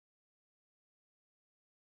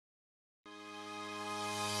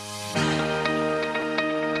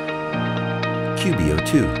Cubiio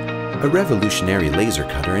 2, a revolutionary laser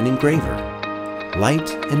cutter and engraver. Light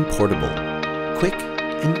and portable, quick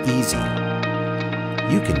and easy.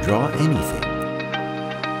 You can draw anything.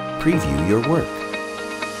 Preview your work.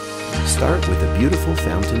 Start with a beautiful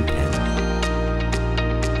fountain pen.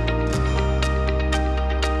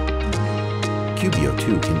 Cubiio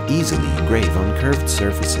 2 can easily engrave on curved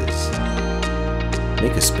surfaces.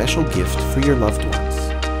 Make a special gift for your loved ones.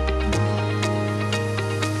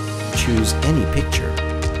 Choose any picture,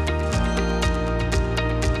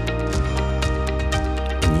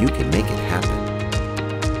 and you can make it happen.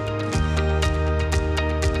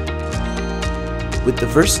 With the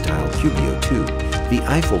versatile Cubiio 2, the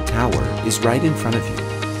Eiffel Tower is right in front of you.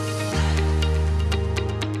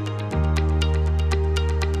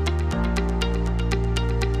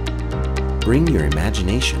 Bring your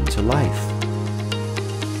imagination to life.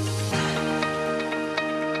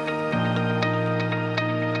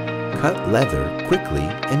 Cut leather quickly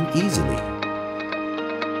and easily.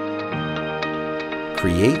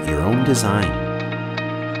 Create your own design.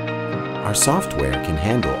 Our software can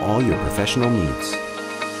handle all your professional needs.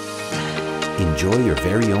 Enjoy your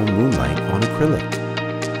very own moonlight on acrylic.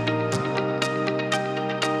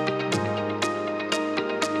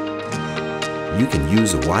 You can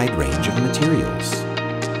use a wide range of materials.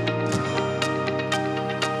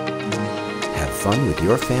 Have fun with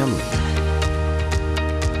your family.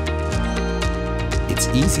 It's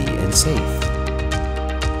easy and safe.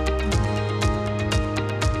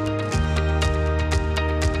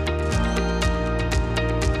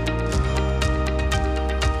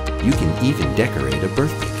 You can even decorate a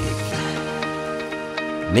birthday cake.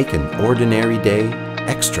 Make an ordinary day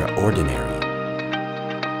extraordinary.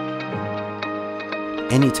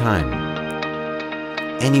 Anytime,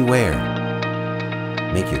 anywhere,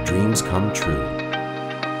 make your dreams come true.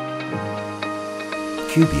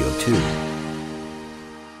 Cubiio 2.